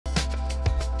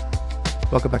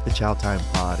Welcome back to Chow Time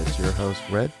Pod. It's your host,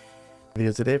 Red.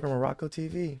 Video today from Morocco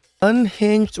TV.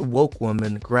 Unhinged woke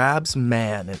woman grabs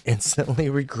man and instantly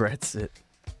regrets it.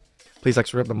 Please like,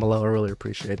 subscribe below. I really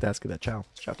appreciate that. Let's get that chow.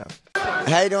 Chow time.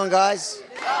 How you doing, guys?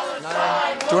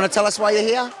 No. Do you want to tell us why you're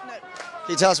here?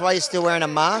 Can you tell us why you're still wearing a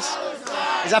mask?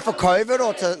 Is that for COVID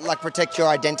or to like protect your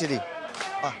identity?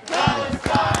 Oh.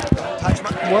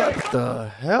 What the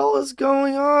hell is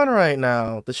going on right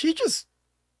now? Did she just...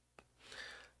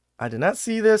 I did not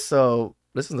see this, so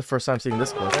this is the first time seeing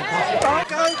this clip.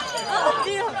 Oh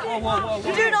dear! Whoa.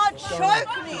 Do not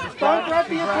choke me! Don't grab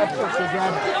me.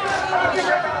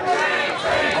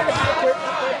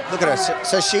 Look at her.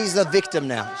 So she's the victim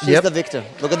now. She's the victim.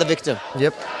 Look at the victim.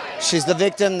 Yep. She's the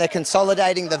victim. They're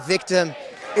consolidating the victim.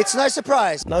 It's no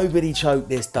surprise. Nobody choked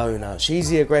this donut.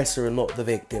 She's the aggressor and not the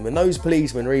victim. And those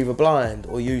policemen are either blind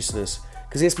or useless.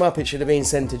 Because this Muppet should have been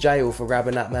sent to jail for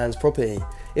grabbing that man's property.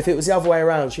 If it was the other way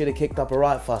around, she'd have kicked up a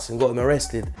right fuss and got him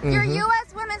arrested. Your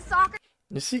U.S. women's soccer...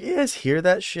 You see, you guys hear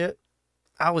that shit?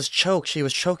 I was choked. She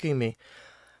was choking me.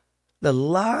 The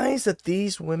lies that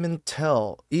these women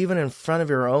tell, even in front of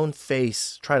your own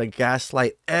face, try to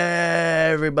gaslight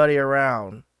everybody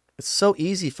around. It's so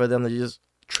easy for them to just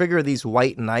trigger these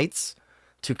white knights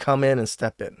to come in and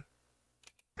step in.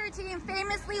 Team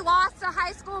famously lost to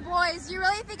high school boys. Do you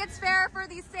really think it's fair for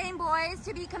these same boys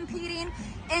to be competing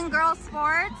in girls'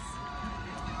 sports?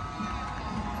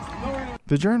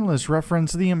 The journalist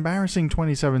referenced the embarrassing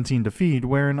 2017 defeat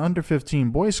where an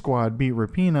under-15 boys squad beat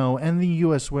Rapinoe and the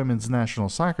U.S. women's national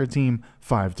soccer team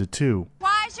 5-2.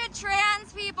 Why should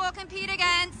trans people compete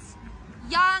against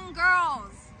young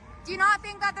girls? Do you not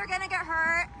think that they're going to get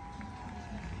hurt?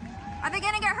 Are they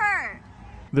going to get hurt?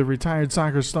 The retired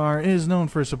soccer star is known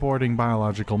for supporting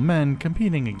biological men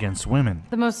competing against women.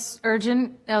 The most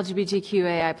urgent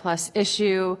LGBTQAI+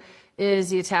 issue is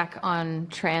the attack on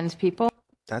trans people.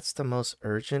 That's the most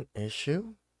urgent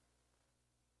issue?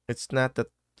 It's not that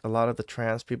a lot of the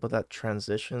trans people that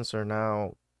transitions are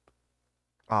now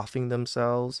offing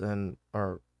themselves and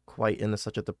are quite into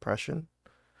such a depression?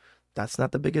 That's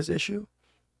not the biggest issue?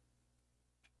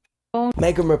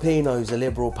 Megan Rapinoe's a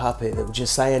liberal puppet that will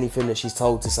just say anything that she's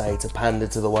told to say to pander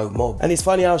to the woke mob. And it's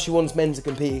funny how she wants men to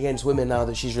compete against women now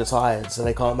that she's retired, so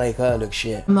they can't make her look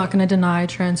shit. I'm not going to deny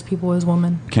trans people as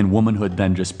women. Can womanhood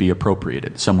then just be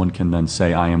appropriated? Someone can then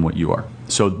say, I am what you are.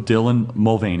 So Dylan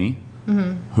Mulvaney,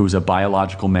 who's a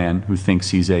biological man who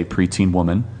thinks he's a preteen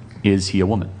woman, is he a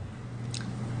woman?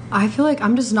 I feel like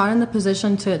I'm just not in the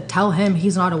position to tell him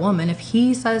he's not a woman. If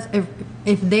he says,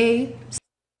 if they...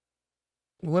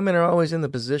 Women are always in the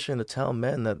position to tell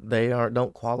men that they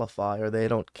don't qualify or they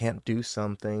can't do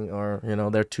something, or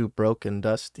they're too broke and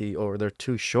dusty or they're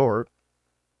too short.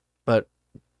 But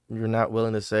you're not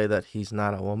willing to say that he's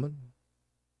not a woman?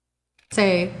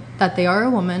 Say that they are a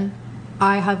woman.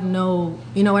 I have no,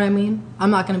 you know what I mean?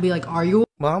 I'm not going to be like, are you?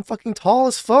 Well, I'm fucking tall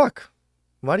as fuck.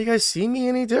 Why do you guys see me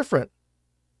any different?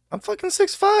 I'm fucking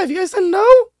 6'5". You guys didn't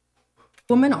know?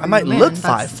 Woman, I might look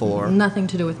 5'4". Nothing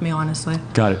to do with me, honestly.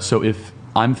 Got it. So if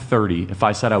I'm 30, if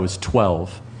I said I was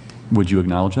 12, would you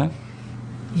acknowledge that?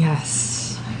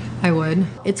 Yes, I would.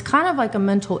 It's kind of like a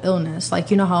mental illness.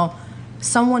 Like, you know how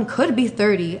someone could be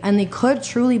 30 and they could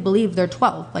truly believe they're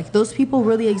 12. Like, those people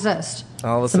really exist.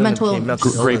 All of a it's sudden, a mental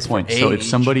illness. Great point. So if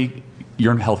somebody,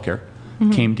 you're in healthcare,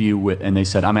 came to you and they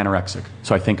said, I'm anorexic,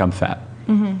 so I think I'm fat.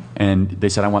 And they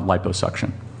said, I want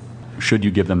liposuction. Should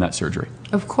you give them that surgery?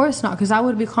 Of course not, because that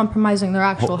would be compromising their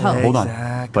actual health. Hold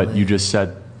on. But you just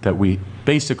said that we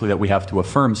have to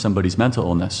affirm somebody's mental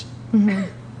illness.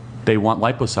 They want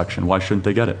liposuction. Why shouldn't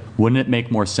they get it? Wouldn't it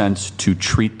make more sense to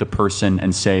treat the person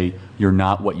and say you're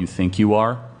not what you think you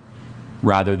are,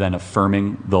 rather than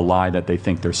affirming the lie that they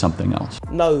think they're something else?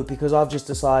 No, because I've just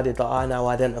decided that I now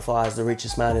identify as the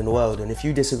richest man in the world, and if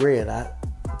you disagree with that,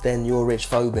 then you're rich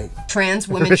phobic. Trans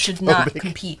women should not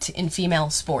compete in female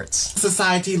sports.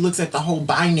 Society looks at the whole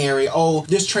binary. Oh,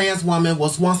 this trans woman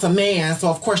was once a man, so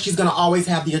of course she's going to always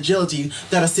have the agility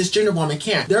that a cisgender woman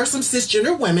can't. There are some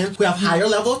cisgender women who have higher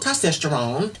level of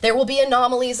testosterone. There will be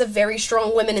anomalies of very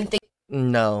strong women and things.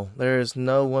 No, there is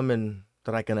no woman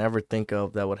that I can ever think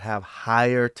of that would have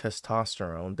higher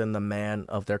testosterone than the man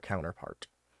of their counterpart.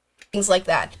 Things like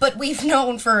that. But we've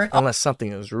known for... Unless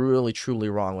something is really, truly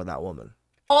wrong with that woman.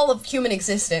 All of human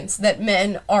existence that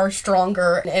men are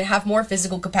stronger and have more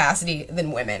physical capacity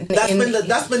than women. That's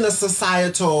been the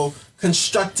societal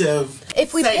constructive.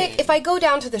 If I go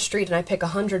down to the street and I pick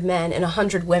 100 men and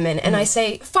 100 women and I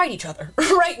say, fight each other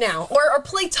right now, or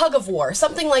play tug of war,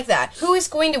 something like that, who is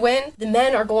going to win? The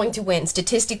men are going to win.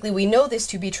 Statistically, we know this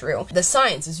to be true. The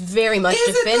science is very much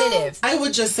definitive. I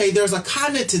would just say there's a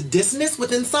cognitive dissonance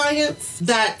within science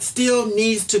that still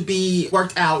needs to be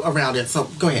worked out around it. So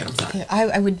go ahead, I'm sorry.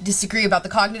 I would disagree about the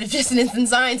cognitive dissonance in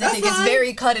science. I think it's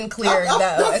very cut and clear,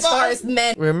 though, as far as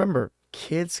men. Remember,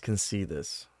 kids can see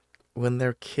this. When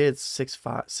they're kids,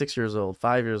 6 years old,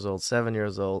 5 years old, 7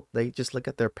 years old, they just look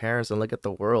at their parents and look at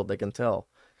the world. They can tell.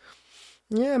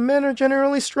 Yeah, men are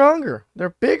generally stronger.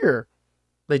 They're bigger.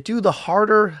 They do the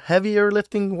harder, heavier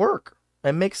lifting work.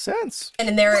 It makes sense. And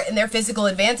in their physical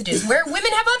advantages, where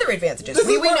women have other advantages.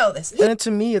 We know this. And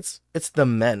to me, it's the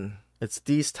men. It's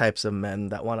these types of men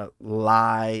that want to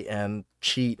lie and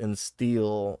cheat and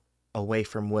steal away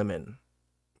from women.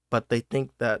 But they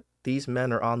think that these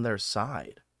men are on their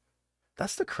side.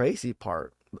 That's the crazy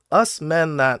part. Us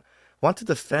men that want to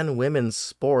defend women's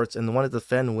sports and want to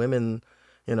defend women,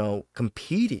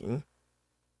 competing,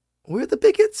 we're the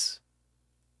bigots.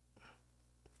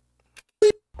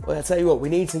 Well, I tell you what, we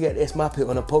need to get this Muppet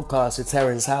on a podcast with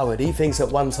Terrence Howard. He thinks that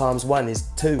 1 times 1 is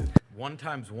 2. 1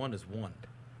 times 1 is 1.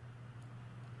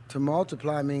 To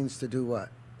multiply means to do what?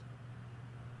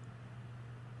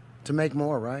 To make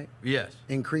more, right? Yes.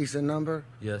 Increase in number?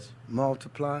 Yes.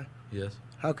 Multiply? Yes.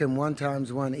 How can 1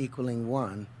 times 1 equaling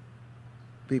 1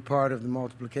 be part of the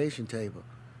multiplication table?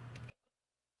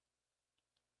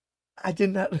 I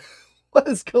did not... What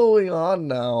is going on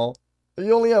now?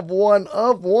 You only have 1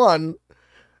 of 1,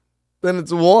 then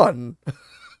it's 1.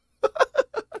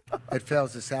 It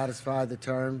fails to satisfy the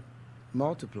term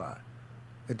multiply.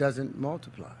 It doesn't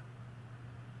multiply.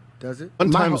 Does it? 1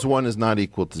 times 1 is not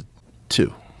equal to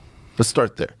 2. Let's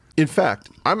start there. In fact,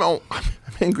 I'm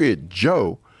angry at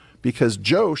Joe because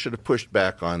Joe should have pushed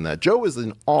back on that. Joe is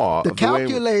in awe. The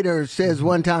calculator says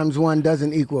 1 times 1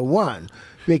 doesn't equal 1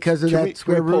 because of that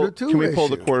square root of 2 Can we pull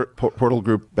the portal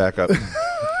group back up?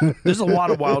 There's a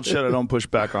lot of wild shit I don't push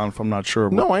back on if I'm not sure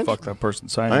what the fuck that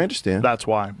person's saying. I understand. That's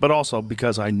why. But also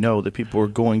because I know that people are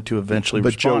going to eventually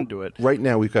respond to it. Right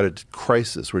now we've got a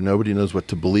crisis where nobody knows what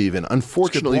to believe. And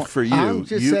unfortunately for you,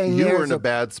 you were in a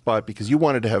bad spot because you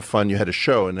wanted to have fun. You had a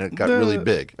show and it got really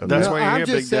big. Okay? That's why you're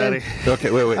here, Big Daddy.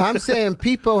 Okay, wait. I'm saying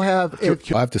people have...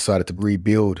 I've decided to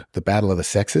rebuild the battle of the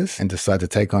sexes and decided to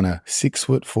take on a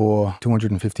 6'4",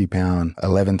 250-pound,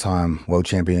 11-time world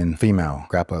champion female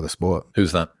grappler of the sport.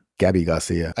 Who's that? Gabby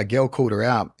Garcia. A girl called her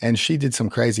out and she did some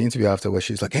crazy interview after where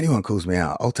she's like, anyone calls me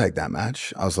out, I'll take that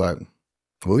match. I was like,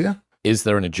 will ya? Is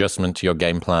there an adjustment to your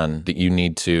game plan that you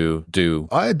need to do?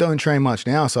 I don't train much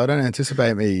now, so I don't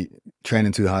anticipate me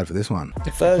training too hard for this one.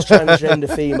 First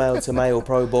transgender female to male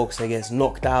pro boxer gets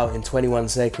knocked out in 21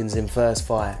 seconds in first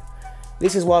fight.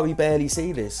 This is why we barely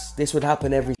see this. This would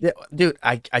happen every... Yeah, dude,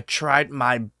 I tried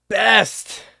my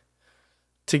best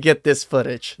to get this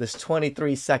footage, this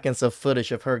 23 seconds of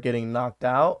footage of her getting knocked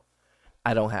out.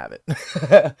 I don't have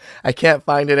it. I can't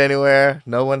find it anywhere.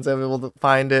 No one's able to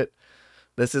find it.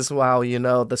 This is how,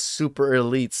 the super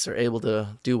elites are able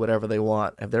to do whatever they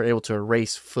want if they're able to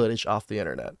erase footage off the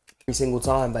internet. Every single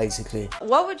time, basically.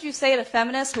 What would you say to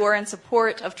feminists who are in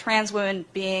support of trans women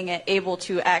being able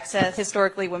to access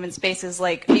historically women's spaces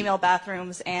like female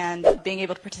bathrooms and being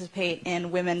able to participate in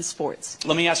women's sports?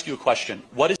 Let me ask you a question.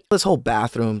 What is this whole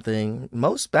bathroom thing?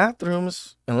 Most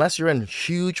bathrooms, unless you're in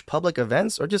huge public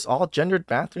events, are just all gendered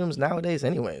bathrooms nowadays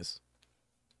anyways.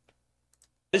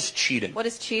 What is cheating? What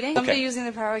is cheating? Somebody using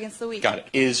their power against the weak. Got it.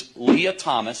 Is Leah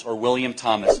Thomas or William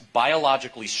Thomas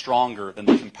biologically stronger than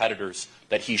the competitors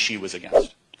that she was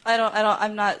against? I don't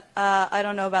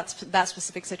know about that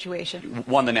specific situation.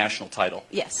 Won the national title?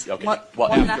 Yes. Okay. Won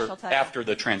the national title. After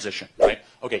the transition, right?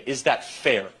 Okay. Is that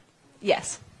fair?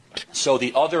 Yes. So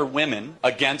the other women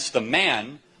against the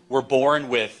man were born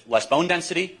with less bone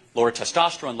density, lower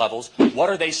testosterone levels. What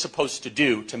are they supposed to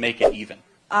do to make it even?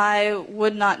 I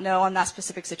would not know on that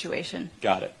specific situation.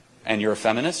 Got it. And you're a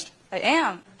feminist? I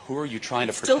am. Who are you trying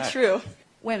to protect? Still true.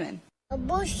 Women.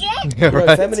 Bullshit.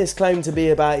 Right. Feminists claim to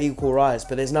be about equal rights,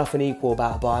 but there's nothing equal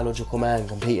about a biological man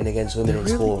competing against women in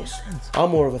sports.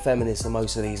 I'm more of a feminist than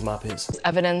most of these Muppets.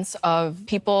 Evidence of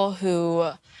people who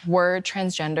were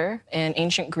transgender in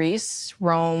ancient Greece,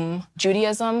 Rome.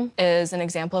 Judaism is an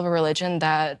example of a religion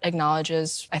that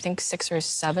acknowledges, I think, 6 or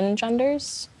 7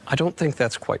 genders. I don't think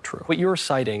that's quite true. What you're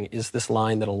citing is this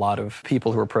line that a lot of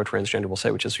people who are pro-transgender will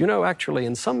say, which is, actually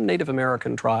in some Native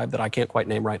American tribe that I can't quite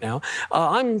name right now,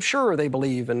 I'm sure they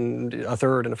believe in a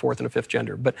third and a fourth and a fifth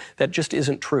gender, but that just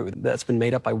isn't true. That's been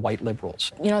made up by white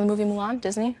liberals. You know the movie Mulan,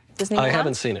 Disney? Disney I Mulan?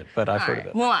 haven't seen it, but I've heard of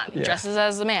it. Mulan, Yeah. dresses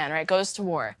as a man, right? Goes to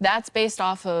war. That's based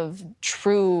off of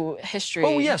true history.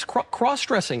 Oh yes,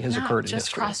 cross-dressing has occurred in just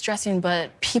history. cross-dressing,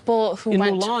 but people who In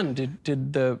went Mulan,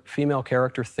 did the female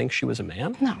character think she was a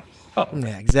man? No. Oh.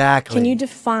 Yeah, exactly. Can you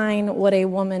define what a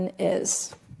woman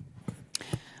is?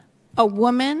 A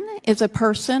woman is a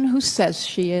person who says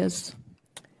she is.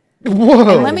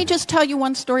 Whoa. And let me just tell you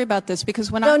one story about this,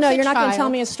 because when I was No, a you're not going to child- tell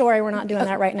me a story. We're not doing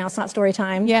that right now. It's not story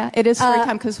time. Yeah, it is story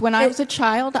time, because when I was a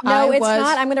child, I No, it's was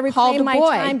not. I'm going to called reclaim a my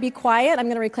boy. time. Be quiet. I'm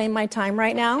going to reclaim my time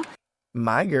right now.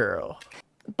 My girl.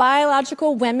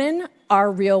 Biological women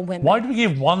are real women. Why do we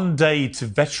give 1 day to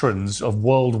veterans of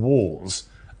world wars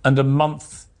and a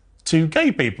month to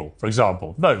gay people, for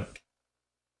example? No.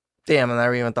 Damn, I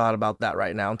never even thought about that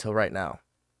right now until right now.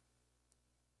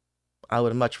 I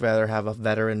would much rather have a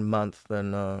veteran month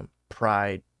than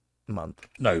Pride month.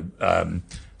 No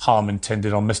harm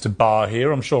intended on Mr. Barr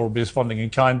here. I'm sure he'll be responding in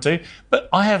kind to. But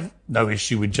I have no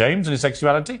issue with James and his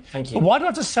sexuality. Thank you. But why do I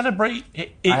have to celebrate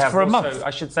it I have for a also, month?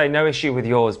 I should say no issue with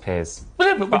yours, Piers. Well,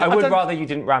 yeah, but I would don't- rather you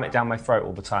didn't ram it down my throat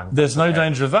all the time. There's no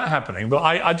danger of that happening. But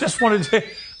I just wanted to...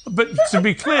 But to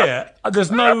be clear, there's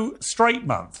no straight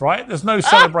month, right? There's no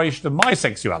celebration of my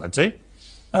sexuality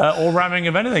or ramming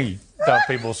of anything down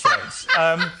people's throats.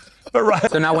 But right.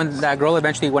 So now when that girl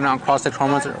eventually went on cross-sex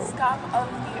hormones,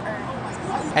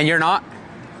 and you're not?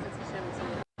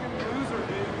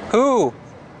 Who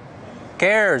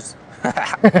cares?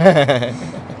 I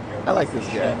like this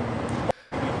guy.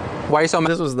 Why are you so mad?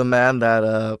 This was the man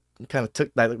that kind of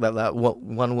took that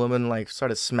one woman, like,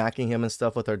 started smacking him and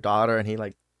stuff with her daughter, and he,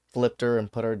 like, flipped her and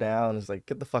put her down. He's like,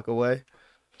 get the fuck away.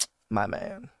 My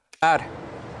man. Bad.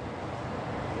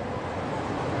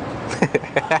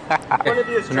 One of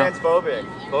you is transphobic.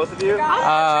 Both of you? No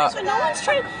one's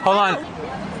hold on.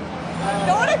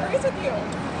 No one agrees with you.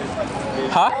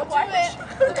 Huh?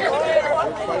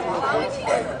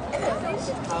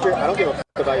 I don't give a fuck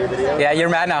about your video. Yeah, you're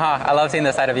mad now, huh? I love seeing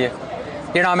this side of you.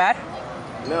 You're not mad?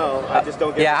 No, I just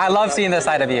don't get Yeah, I love seeing this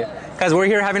side of you. Because we're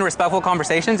here having respectful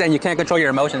conversations and you can't control your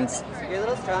emotions. Your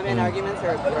little strawman arguments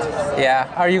are gross.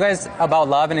 Yeah. Are you guys about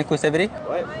love and inclusivity?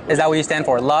 What? Is that what you stand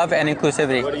for? Love and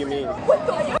inclusivity. What do you mean?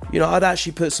 You know, I'd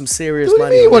actually put some serious What do you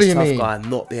money mean? on What this do you tough mean? guy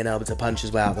not being able to punch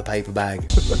his way out of the paper bag.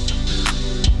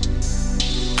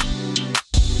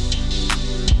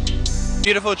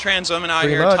 Beautiful trans woman out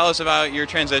Pretty here. much. Tell us about your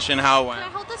transition, how it went. Can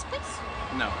I hold this, please?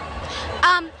 No.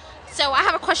 So I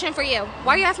have a question for you.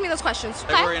 Why are you asking me those questions?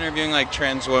 Like we're interviewing like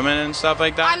trans women and stuff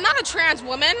like that. I'm not a trans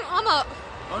woman. I'm a.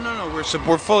 Oh no,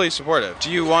 we're fully supportive.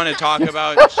 Do you want to talk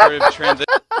about sort of transition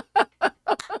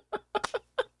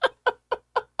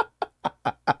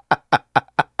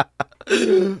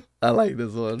I like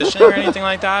this one. or anything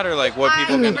like that, or like what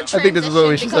people can? I think this is what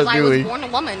we should because start I was doing. born a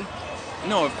woman.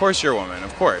 No, of course you're a woman.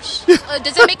 Of course.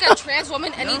 Does it make a trans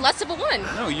woman any less of a woman?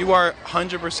 No, you are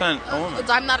 100% a woman.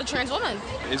 I'm not a trans woman.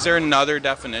 Is there another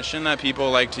definition that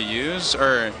people like to use,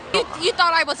 or? You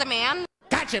thought I was a man?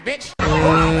 Gotcha, bitch.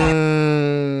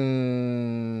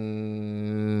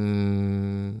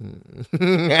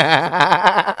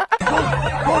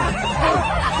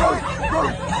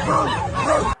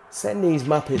 Send these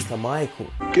Muppets to Michael.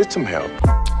 Get some help.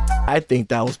 I think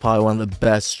that was probably one of the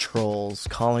best trolls,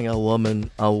 calling a woman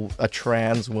a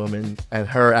trans woman and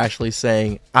her actually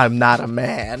saying, I'm not a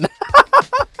man.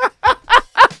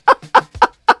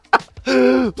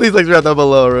 Please like, subscribe down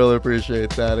below. I really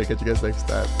appreciate that. I'll catch you guys next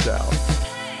time. Ciao.